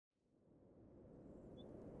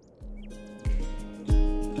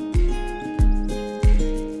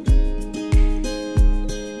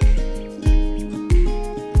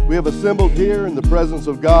We have assembled here in the presence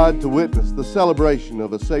of God to witness the celebration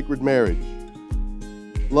of a sacred marriage.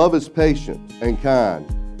 Love is patient and kind.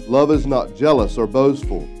 Love is not jealous or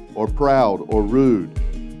boastful or proud or rude.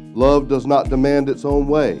 Love does not demand its own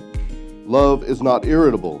way. Love is not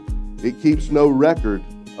irritable. It keeps no record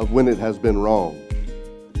of when it has been wrong.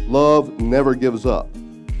 Love never gives up,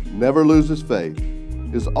 never loses faith,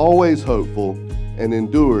 is always hopeful, and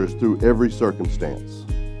endures through every circumstance.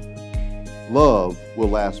 Love will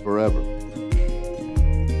last forever. And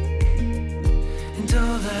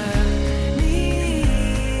all I need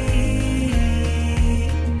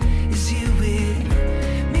is you with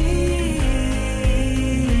me.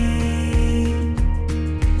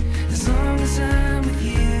 As long as I'm with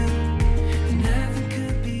you, nothing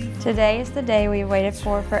could be wrong. Today is the day we waited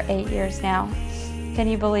for 8 years now. Can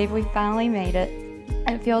you believe we finally made it?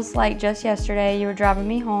 It feels like just yesterday you were driving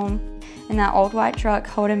me home in that old white truck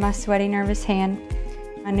holding my sweaty, nervous hand.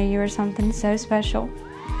 I knew you were something so special.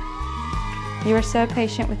 You were so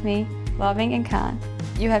patient with me, loving and kind.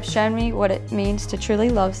 You have shown me what it means to truly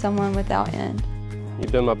love someone without end.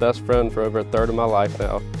 You've been my best friend for over a third of my life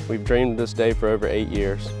now. We've dreamed this day for over 8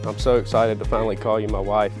 years. I'm so excited to finally call you my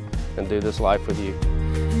wife and do this life with you.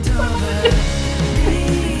 And all I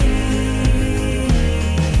need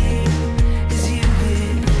is you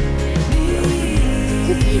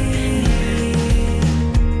with me.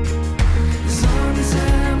 As long as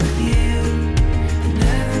I'm with you,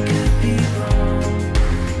 nothing could be wrong.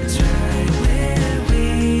 It's right where we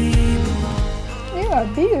belong. You are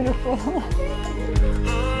beautiful.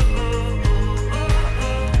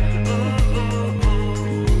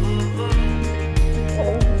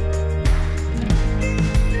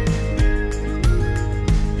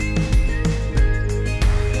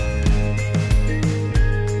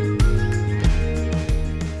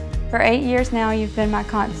 For 8 years now, you've been my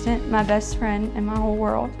constant, my best friend, and my whole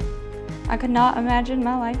world. I could not imagine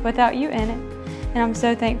my life without you in it, and I'm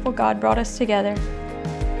so thankful God brought us together.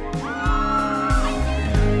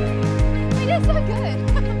 It is so good.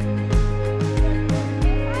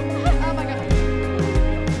 Oh my God.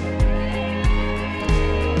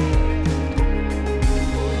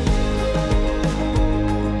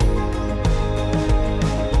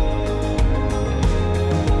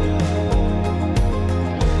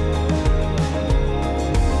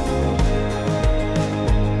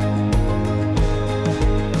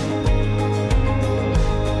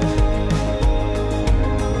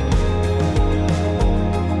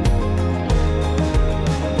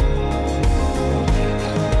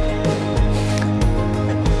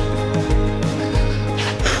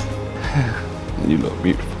 You look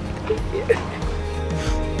beautiful.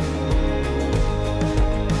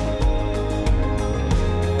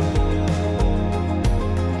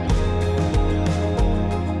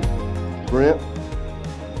 Brent,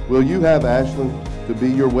 will you have Ashlyn to be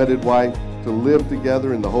your wedded wife, to live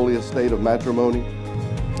together in the holy estate of matrimony?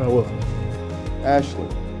 I will.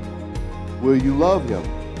 Ashlyn, will you love him,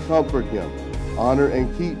 comfort him, honor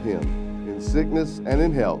and keep him in sickness and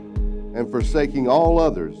in health, and forsaking all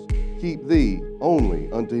others, keep thee only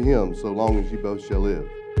unto him so long as ye both shall live?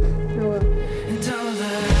 I will. And all I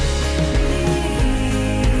need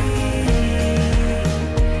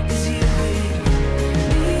is you with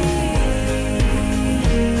me.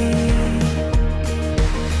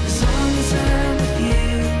 As long as I'm with you,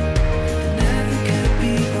 nothing could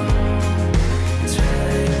be wrong. It's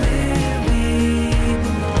right where we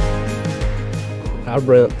belong. I,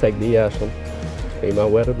 Brent, take thee, Ashlyn, to be my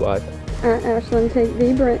wedded wife. I, Ashlyn, take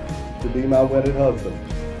thee, Brent, To be my wedded husband,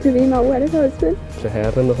 to be my wedded husband. To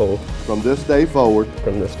have and to hold, from this day forward,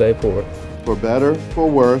 from this day forward, for better, for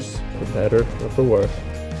worse, for better or for worse,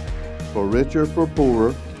 for richer, for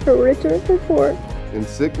poorer, For richer, for poor, in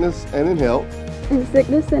sickness and in health, in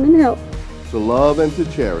sickness and in health, to love and to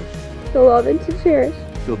cherish, to love and to cherish,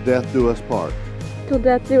 till death do us part. till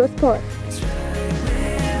death do us part. It's right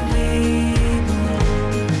where we belong.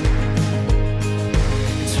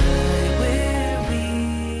 It's right where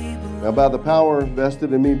we belong. Now, by the power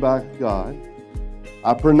vested in me by God,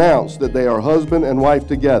 I pronounce that they are husband and wife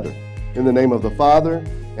together, in the name of the Father,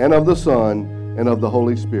 and of the Son, and of the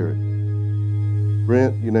Holy Spirit.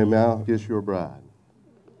 Brent, you may now kiss your bride.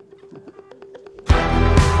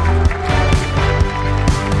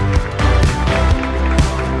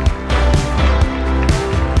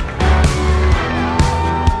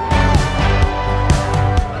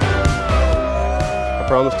 I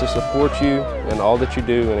promise to support you in all that you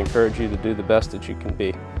do and encourage you to do the best that you can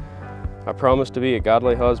be. I promise to be a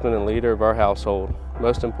godly husband and leader of our household.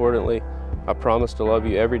 Most importantly, I promise to love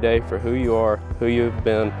you every day for who you are, who you have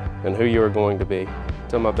been, and who you are going to be.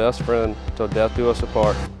 To my best friend, till death do us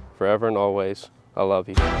apart, forever and always. I love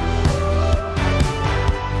you.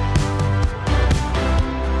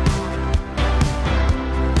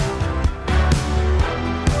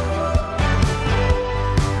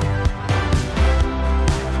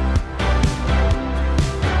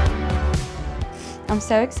 I'm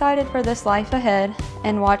so excited for this life ahead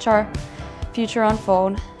and watch our future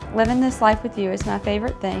unfold. Living this life with you is my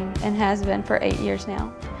favorite thing and has been for 8 years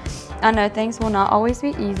now. I know things will not always be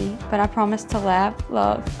easy, but I promise to laugh,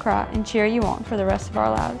 love, cry, and cheer you on for the rest of our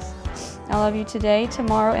lives. I love you today,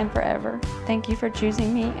 tomorrow, and forever. Thank you for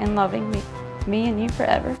choosing me and loving me and you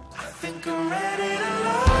forever. I think I'm ready to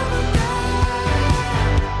love again.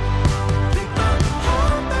 Pick my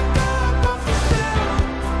heart back up off the shelf.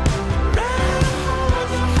 Ready to hold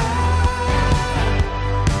your hand.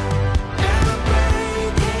 And I'm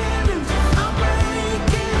breaking loose. I'm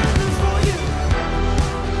breaking loose for you.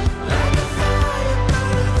 Like a fire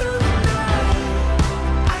burning through the night.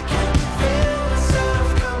 I can feel myself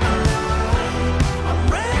come alive. I'm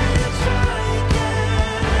ready to try again.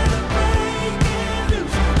 And I'm breaking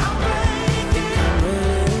loose. I'm breaking. I'm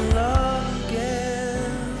ready to love again.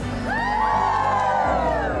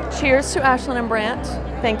 Cheers to Ashlyn and Brent.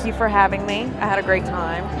 Thank you for having me. I had a great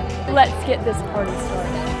time. Let's get this party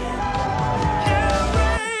started.